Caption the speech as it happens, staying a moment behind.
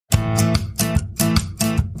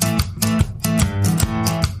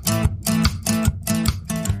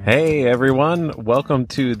Hey everyone, welcome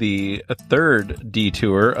to the third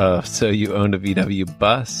detour of So You Owned a VW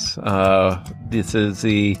Bus. This is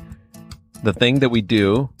the thing that we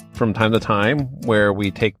do from time to time where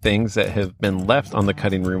we take things that have been left on the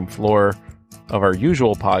cutting room floor of our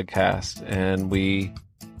usual podcast and we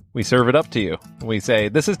serve it up to you. We say,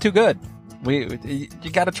 this is too good. You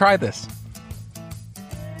got to try this.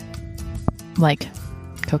 Like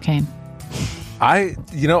cocaine. I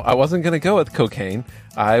wasn't going to go with cocaine.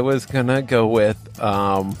 I was going to go with,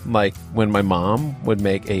 like when my mom would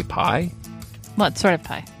make a pie. What sort of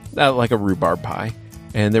pie? Like a rhubarb pie.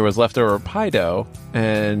 And there was leftover pie dough.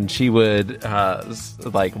 And she would,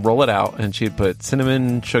 like roll it out and she'd put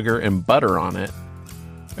cinnamon, sugar, and butter on it.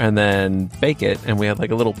 And then bake it. And we had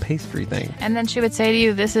like a little pastry thing. And then she would say to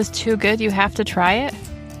you, this is too good. You have to try it.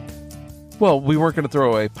 Well, we weren't going to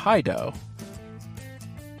throw away pie dough.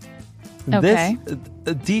 Okay.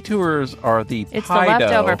 Detours are the It's pie the dough.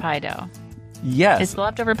 leftover pie dough. Yes. It's the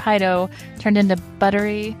leftover pie dough turned into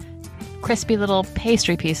buttery, crispy little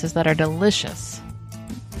pastry pieces that are delicious.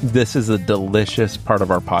 This is a delicious part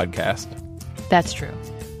of our podcast. That's true.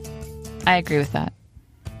 I agree with that.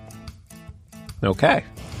 Okay.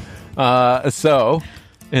 So,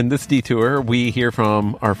 in this detour, we hear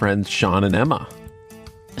from our friends Sean and Emma.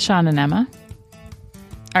 Sean and Emma.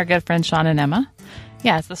 Our good friends Sean and Emma.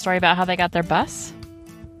 Yeah, it's the story about how they got their bus.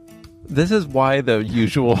 This is why the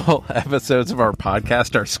usual episodes of our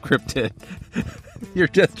podcast are scripted. You're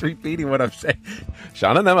just repeating what I'm saying.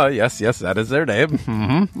 Sean and Emma, yes, that is their name.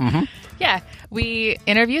 Mm-hmm, mm-hmm. Yeah, we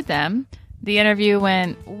interviewed them. The interview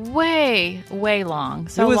went way, way long.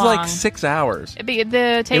 So it was long. like 6 hours.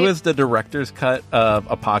 It was the director's cut of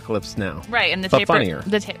Apocalypse Now. Right, and but funnier.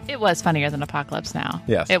 It was funnier than Apocalypse Now.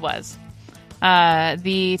 Yes. It was.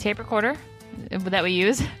 The tape recorder that we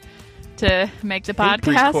use to make the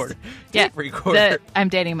podcast. Tape recorder. I'm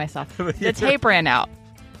dating myself. The tape ran out.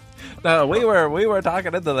 No, we were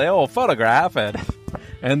talking into the old photograph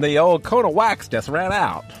and the old coat of wax just ran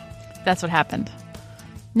out. That's what happened.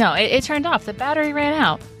 No, it turned off. The battery ran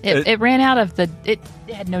out. It ran out of it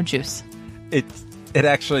had no juice. It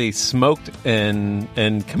actually smoked and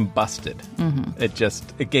combusted. Mm-hmm.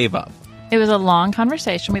 It gave up. It was a long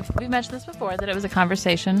conversation. We've mentioned this before, that it was a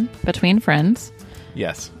conversation between friends.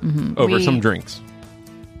 Yes. Mm-hmm. Over some drinks.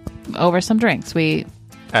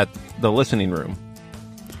 At the listening room.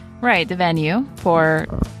 Right, the venue for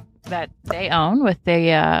that they own with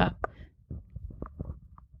the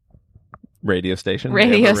radio station.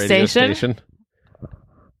 Radio station.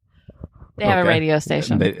 They have a radio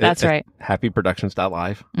station. That's right.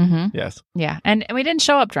 Happyproductions.live. Mm-hmm. Yes. Yeah. And we didn't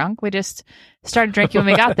show up drunk. We just started drinking when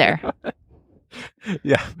we got there.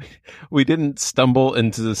 Yeah. We didn't stumble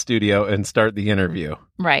into the studio and start the interview.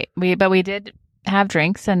 Right. But we did have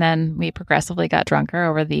drinks, and then we progressively got drunker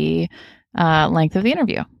over the length of the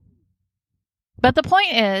interview. But the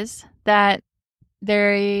point is that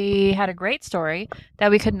they had a great story that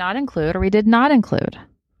we could not include, or we did not include.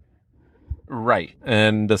 Right.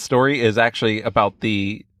 And the story is actually about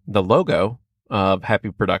the logo of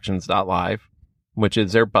happyproductions.live, which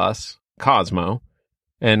is their bus, Cosmo,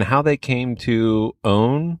 and how they came to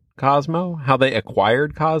own Cosmo, how they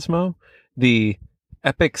acquired Cosmo, the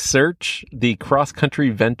epic search, the cross-country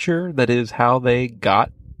venture that is how they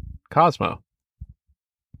got Cosmo.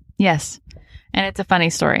 Yes. And it's a funny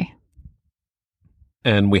story.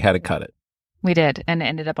 And we had to cut it. We did, and it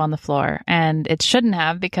ended up on the floor. And it shouldn't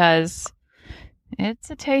have, because it's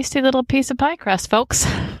a tasty little piece of pie crust, folks.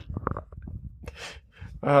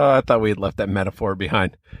 I thought we had left that metaphor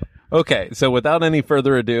behind. Okay, so without any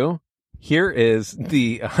further ado, here is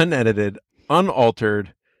the unedited,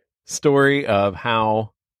 unaltered story of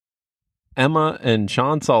how Emma and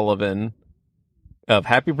Sean Sullivan of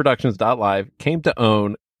happyproductions.live came to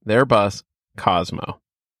own their bus, Cosmo.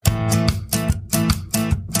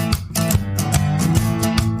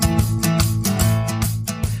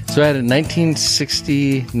 So I had a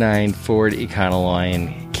 1969 Ford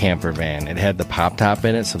Econoline camper van. It had the pop top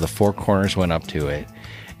in it, so the four corners went up to it.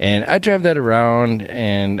 And I drive that around,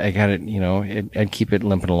 and I got it, I'd keep it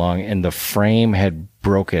limping along, and the frame had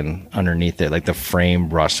broken underneath it. Like the frame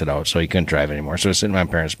rusted out, so you couldn't drive it anymore. So it was in my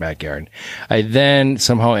parents' backyard. I then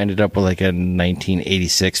somehow ended up with like a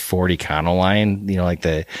 1986 Ford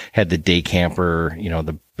Econoline, had the day camper,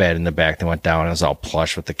 the bed in the back that went down. It was all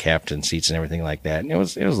plush with the captain seats and everything like that. And it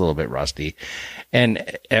was a little bit rusty.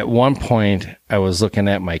 And at one point I was looking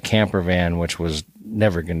at my camper van, which was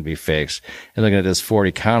never going to be fixed, and looking at this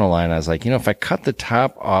Ford Econoline. I was like, if I cut the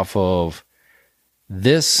top off of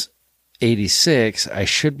this 86, I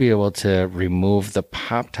should be able to remove the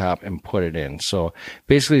pop top and put it in. So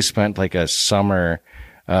basically spent like a summer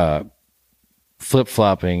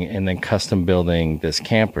flip-flopping and then custom building this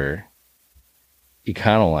camper,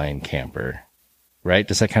 Econoline camper, right?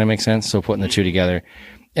 Does that kind of make sense? So putting the two together.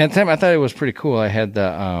 And at the time, I thought it was pretty cool. I had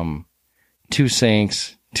the 2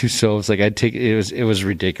 sinks, 2 stoves. Like it was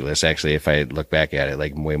ridiculous, actually, if I look back at it,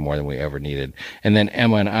 like way more than we ever needed. And then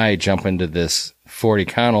Emma and I jump into this Ford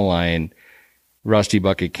Econoline Rusty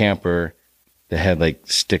Bucket camper that had like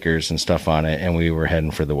stickers and stuff on it, and we were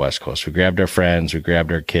heading for the West Coast. We grabbed our friends, we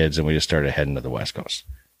grabbed our kids, and we just started heading to the West Coast.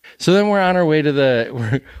 So then we're on our way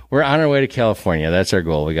to we're on our way to California. That's our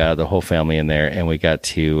goal. We got the whole family in there, and we got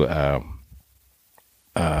to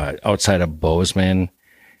outside of Bozeman,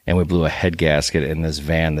 and we blew a head gasket in this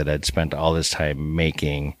van that I'd spent all this time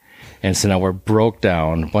making. And so now we're broke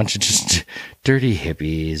down, a bunch of just dirty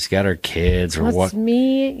hippies, got our kids. It's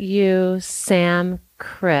me, you, Sam,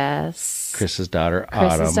 Chris's daughter,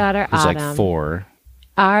 Autumn. Who's like 4.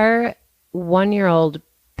 Our 1-year-old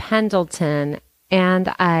Pendleton,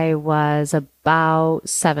 and I was about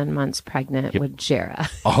 7 months pregnant with Jera.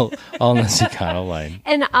 all in this Econoline.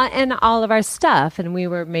 And all of our stuff. And we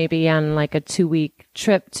were maybe on like a 2-week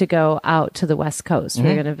trip to go out to the West Coast. We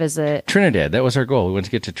were going to visit Trinidad. That was our goal. We wanted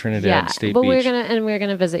to get to Trinidad State Beach. But we were going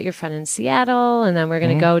to visit your friend in Seattle, and then we're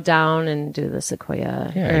going to go down and do the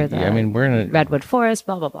Sequoia we're in a Redwood Forest,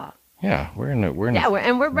 blah blah blah. Yeah, we're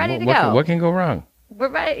ready to go. What can go wrong? We're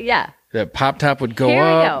ready. Yeah. The pop top would go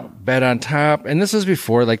up, bed on top. And this was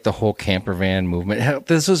before like the whole camper van movement.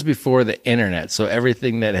 This was before the internet. So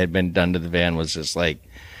everything that had been done to the van was just like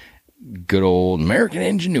good old American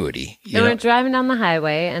ingenuity. And we're driving down the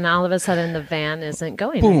highway, and all of a sudden the van isn't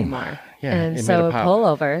going anymore. Yeah, and so we pull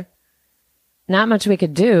over. Not much we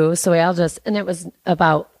could do. So we all and it was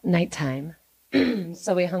about nighttime.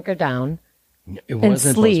 So we hunkered down. It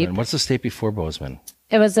wasn't sleep. Bozeman. What's the state before Bozeman?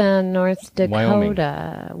 It was in North Dakota.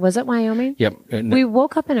 Wyoming. Was it Wyoming? Yep. We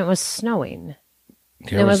woke up and it was snowing.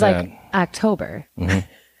 It was like October. Mm-hmm.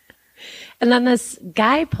 And then this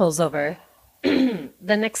guy pulls over. The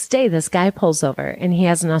next day, this guy pulls over, and he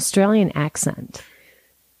has an Australian accent.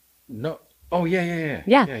 No. Oh, yeah.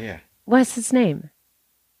 Yeah. What's his name?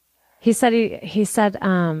 He said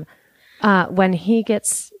when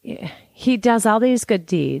he does all these good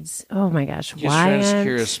deeds. Oh my gosh. He's trying to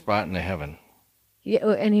secure a spot in the heaven.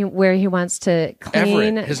 Yeah, and where he wants to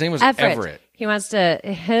clean. Everett. His name was Everett.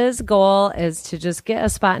 His goal is to just get a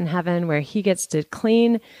spot in heaven where he gets to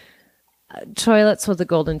clean toilets with a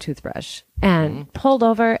golden toothbrush, and pulled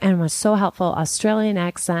over and was so helpful. Australian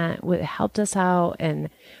accent helped us out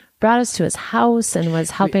and brought us to his house and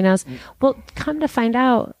was helping us. Well, come to find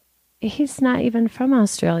out, he's not even from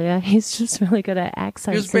Australia. He's just really good at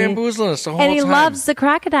accents. He was bamboozling us the whole time. And he loves the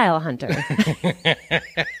crocodile hunter.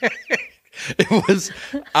 It was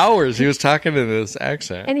hours he was talking in this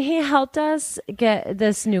accent. And he helped us get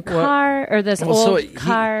this new car old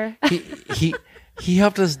car. He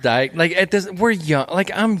helped us like at this. We're young.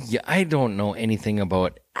 Like I don't know anything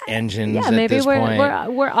about engines. Yeah, at maybe this point.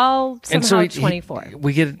 we're all somehow 24.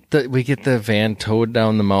 We get the van towed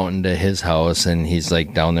down the mountain to his house, and he's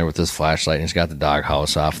like down there with his flashlight, and he's got the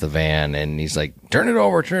doghouse off the van, and he's like, turn it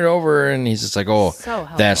over, and he's just like, oh, so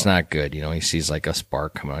that's not good. He sees like a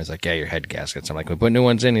spark coming out. He's like, yeah, your head gaskets. I'm like, we put new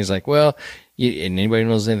ones in. He's like, well, and anybody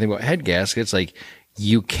knows anything about head gaskets, like.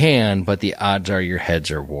 You can, but the odds are your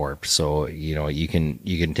heads are warped. So, you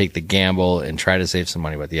can take the gamble and try to save some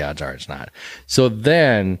money, but the odds are it's not. So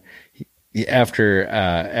then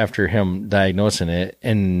after him diagnosing it,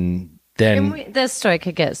 and then this story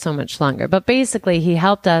could get so much longer, but basically he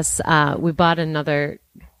helped us. We bought another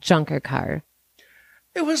junker car.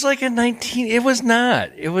 It was like it was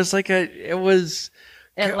not. It was like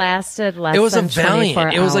It lasted less It was than a Valiant. 24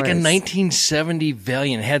 It was like a hours. 1970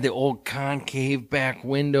 Valiant. It had the old concave back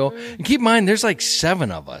window. And keep in mind, there's like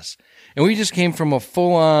 7 of us. And we just came from a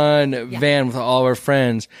full-on van with all of our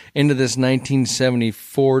friends into this 1970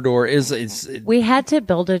 4-door. We had to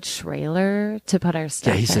build a trailer to put our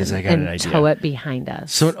stuff he says, in I got an and idea. tow it behind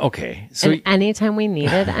us. So, okay. So And anytime we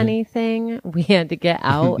needed anything, we had to get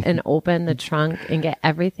out and open the trunk and get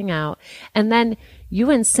everything out. And then you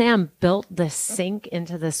and Sam built the sink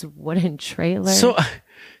into this wooden trailer. So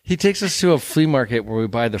he takes us to a flea market where we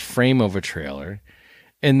buy the frame of a trailer.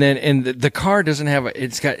 And then, the car doesn't have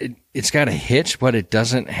it's got a hitch, but it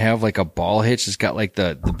doesn't have like a ball hitch. It's got like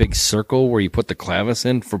the big circle where you put the clavis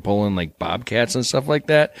in for pulling like bobcats and stuff like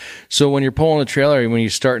that. So when you're pulling a trailer, when you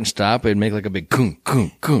start and stop, it'd make like a big kung,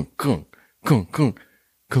 kung, kung, kung, kung, kung,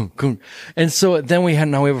 kunk, kunk. And so then we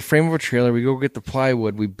have a frame of a trailer. We go get the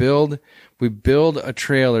plywood. We build a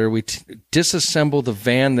trailer. We disassemble the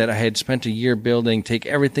van that I had spent a year building, take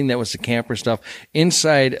everything that was the camper stuff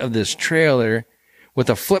inside of this trailer with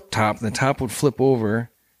a flip top. The top would flip over.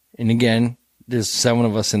 And again, there's 7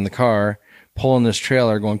 of us in the car pulling this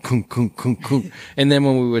trailer going kunk, kunk, kunk, kunk. And then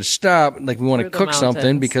when we would stop, like we want to cook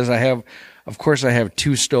something because I have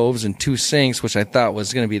 2 stoves and 2 sinks, which I thought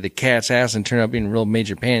was going to be the cat's ass and turned out being a real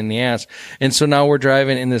major pain in the ass. And so now we're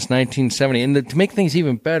driving in this 1970. And to make things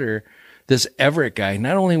even better, this Everett guy,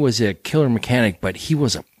 not only was he a killer mechanic, but he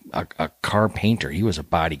was a car painter. He was a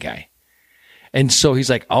body guy. And so he's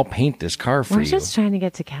like, I'll paint this car for you. We're just trying to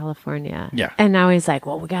get to California. Yeah. And now he's like,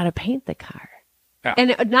 well, we got to paint the car. Yeah.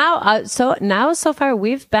 And now so far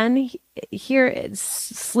we've been here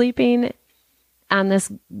sleeping on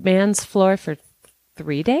this man's floor for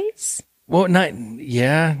 3 days. Well,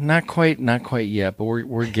 not quite yet, but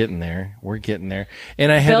we're getting there. We're getting there. And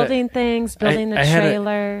I had building the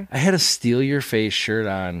trailer. I had a Steal Your Face shirt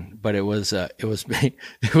on, but it was Betty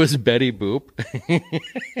Boop.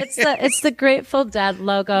 It's the Grateful Dead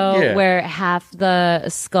logo where half the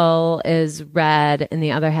skull is red and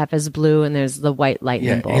the other half is blue, and there's the white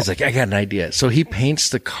lightning bolt. He's like, I got an idea. So he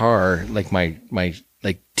paints the car like my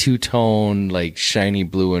like 2-tone, like shiny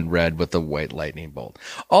blue and red with the white lightning bolt.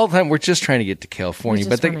 All the time, we're just trying to get to California,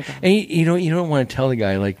 you don't want to tell the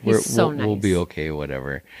guy like we'll be okay,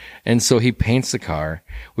 whatever. And so he paints the car.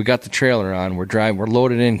 We got the trailer on. We're driving. We're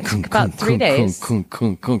loaded in. About 3 days.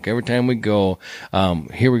 Every time we go,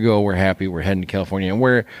 here we go. We're happy. We're heading to California, and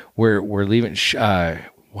we're leaving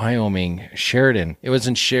Wyoming, Sheridan. It was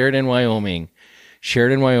in Sheridan, Wyoming.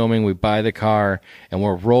 We buy the car and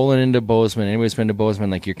we're rolling into Bozeman. Anybody's been to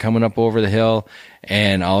Bozeman, like you're coming up over the hill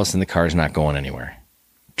and all of a sudden the car's not going anywhere.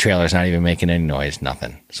 Trailer's not even making any noise,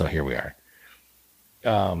 nothing. So here we are.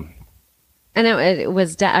 And it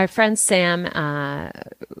was our friend Sam,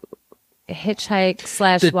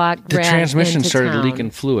 hitchhike / walk. The transmission started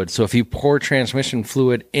leaking fluid. So if you pour transmission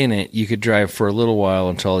fluid in it, you could drive for a little while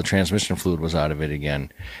until the transmission fluid was out of it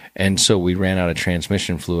again. And so we ran out of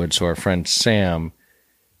transmission fluid. So our friend Sam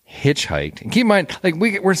hitchhiked. And keep in mind, like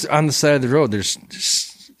we're on the side of the road. There's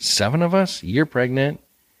 7 of us. You're pregnant.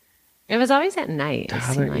 It was always at night.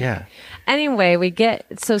 Yeah. Anyway,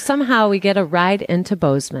 somehow we get a ride into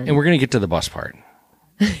Bozeman. And we're going to get to the bus part.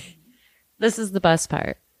 This is the bus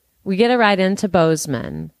part. We get a ride into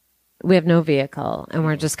Bozeman. We have no vehicle, and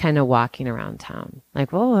we're just kind of walking around town.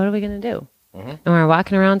 Like, well, what are we going to do? Mm-hmm. And we're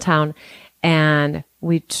walking around town, and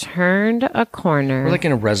we turned a corner. We're like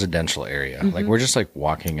in a residential area. Mm-hmm. Like, we're just like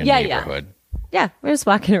walking a neighborhood. Yeah, we're just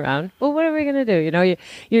walking around. Well, what are we going to do? You know,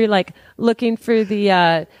 you're like looking for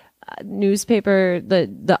the newspaper,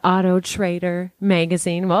 the Auto Trader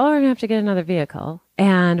magazine. Well, we're going to have to get another vehicle.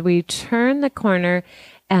 And we turn the corner,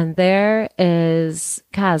 and there is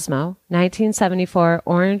Cosmo, 1974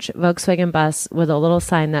 orange Volkswagen bus with a little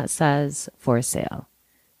sign that says for sale.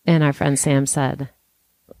 And our friend Sam said,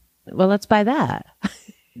 well, let's buy that.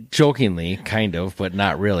 Jokingly, kind of, but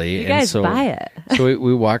not really. You guys buy it. So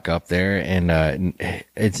we walk up there, and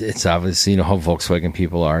it's obviously, you know how Volkswagen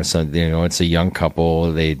people are. So, you know, it's a young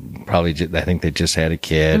couple. They probably I think they just had a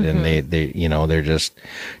kid, mm-hmm. and they you know, they're just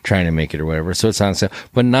trying to make it or whatever. So it's on sale.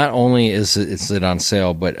 But not only is it on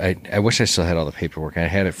sale, but I wish I still had all the paperwork. I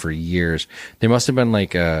had it for years. There must have been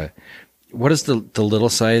like what is the little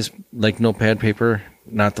size, like notepad paper,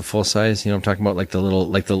 not the full size. You know what I'm talking about, like the little,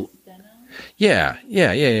 like the. Yeah.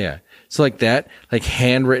 So like that, like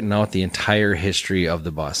handwritten out the entire history of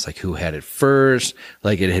the bus, like who had it first,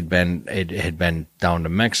 like it had been down to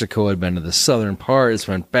Mexico, it had been to the southern part, it's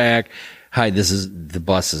went back. Hi, the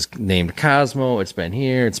bus is named Cosmo. It's been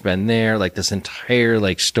here, it's been there, like this entire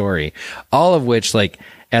like story, all of which like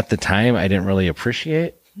at the time I didn't really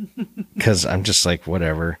appreciate because I'm just like,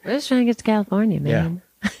 whatever. We're just trying to get to California, man.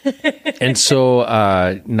 Yeah. And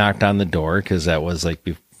so, knocked on the door because that was like,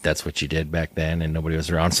 that's what you did back then, and nobody was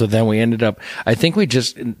around. So then we ended up, I think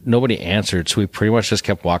nobody answered. So we pretty much just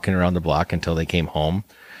kept walking around the block until they came home.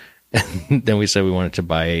 And then we said we wanted to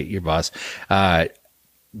buy your bus.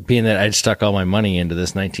 Being that I'd stuck all my money into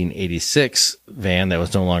this 1986 van that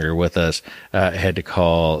was no longer with us, had to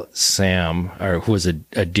call Sam, who was a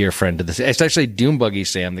dear friend to this. It's actually Doom Buggy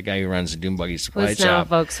Sam, the guy who runs the Doom Buggy supply shop. Who's now a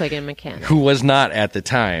Volkswagen mechanic. Who was not at the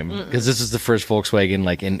time, because this is the first Volkswagen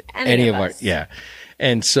like in any of our, yeah.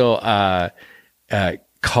 And so,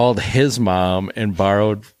 called his mom and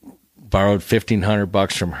borrowed borrowed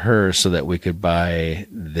 $1,500 from her so that we could buy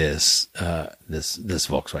this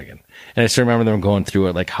Volkswagen. And I still remember them going through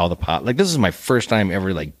it, like how the pop, like this is my first time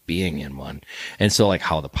ever like being in one. And so like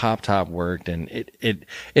how the pop top worked, and it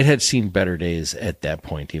had seen better days at that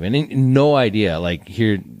point even. And no idea, like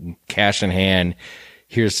here, cash in hand,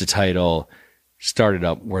 here's the title, started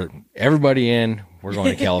up, we're everybody in, we're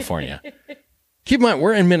going to California. Keep in mind,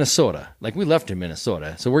 we're in Minnesota. Like we left in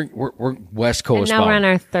Minnesota, so we're West Coast. And now we're on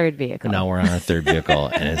our third vehicle. Now we're on our third vehicle,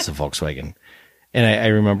 and it's a Volkswagen. And I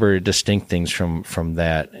remember distinct things from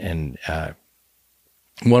that. And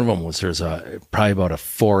one of them was there's probably about a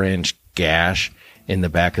 4-inch gash in the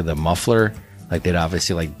back of the muffler. Like they'd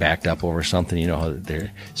obviously like backed up over something, you know how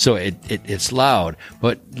they're. So it's loud,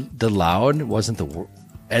 but the loud wasn't the.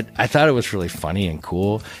 I thought it was really funny and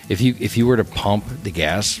cool. If you were to pump the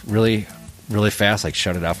gas really fast, like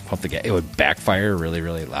shut it off, pump the gas, it would backfire really,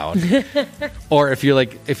 really loud. Or if you're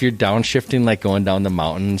downshifting, like going down the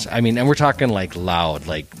mountains, I mean, and we're talking like loud,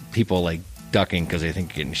 like people like ducking because they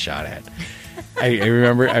think you're getting shot at. I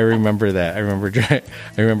remember that. I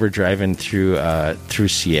remember driving through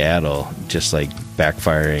Seattle, just like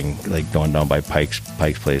backfiring, like going down by Pike's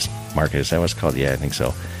Place Market. Is that what it's called? Yeah, I think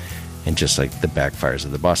so. And just like the backfires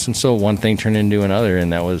of the bus. And so one thing turned into another,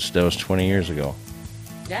 and that was 20 years ago.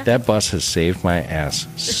 Yeah. That bus has saved my ass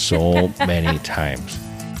so many times.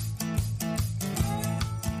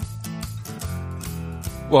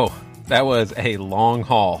 Whoa, that was a long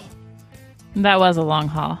haul. That was a long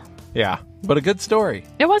haul. Yeah, but a good story.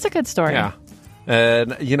 It was a good story. Yeah.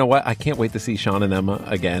 And you know what? I can't wait to see Sean and Emma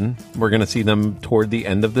again. We're going to see them toward the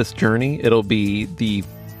end of this journey. It'll be the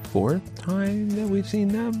 4th time that we've seen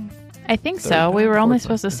them. I think so. We were only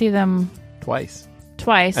supposed to see them twice.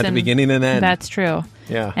 At the beginning and end. That's true.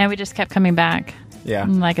 Yeah. And we just kept coming back. Yeah.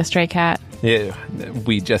 Like a stray cat. Yeah.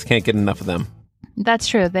 We just can't get enough of them. That's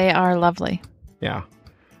true. They are lovely. Yeah.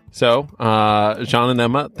 So, Sean and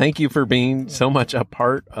Emma, thank you for being so much a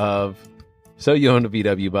part of So You Own a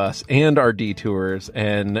VW Bus and our detours,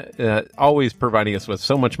 and always providing us with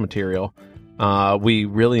so much material. We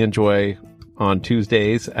really enjoy on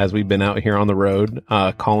Tuesdays, as we've been out here on the road,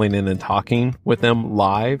 calling in and talking with them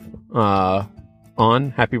live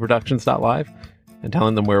on happyproductions.live and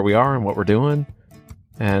telling them where we are and what we're doing.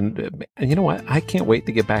 And you know what? I can't wait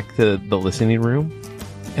to get back to the listening room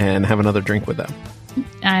and have another drink with them.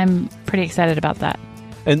 I'm pretty excited about that.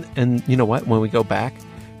 And you know what? When we go back,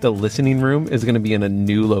 the listening room is going to be in a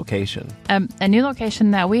new location. A new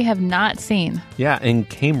location that we have not seen. Yeah, in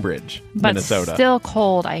Cambridge, but Minnesota. Still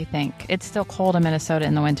cold, I think. It's still cold in Minnesota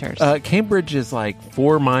in the winters. Cambridge is like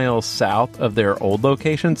 4 miles south of their old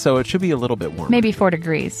location, so it should be a little bit warmer. Maybe 4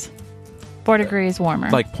 degrees. 4 degrees warmer.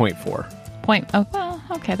 Like 0.4. Oh, well,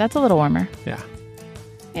 okay, that's a little warmer. Yeah.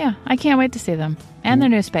 Yeah, I can't wait to see them. And their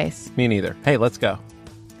new space. Me neither. Hey, let's go.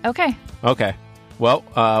 Okay. Well,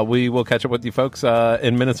 we will catch up with you folks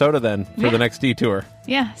in Minnesota then for the next detour.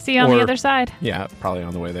 Yeah, see you on the other side. Yeah, probably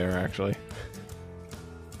on the way there, actually.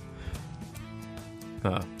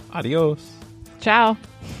 Adios. Ciao.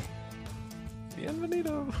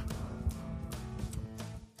 Bienvenido.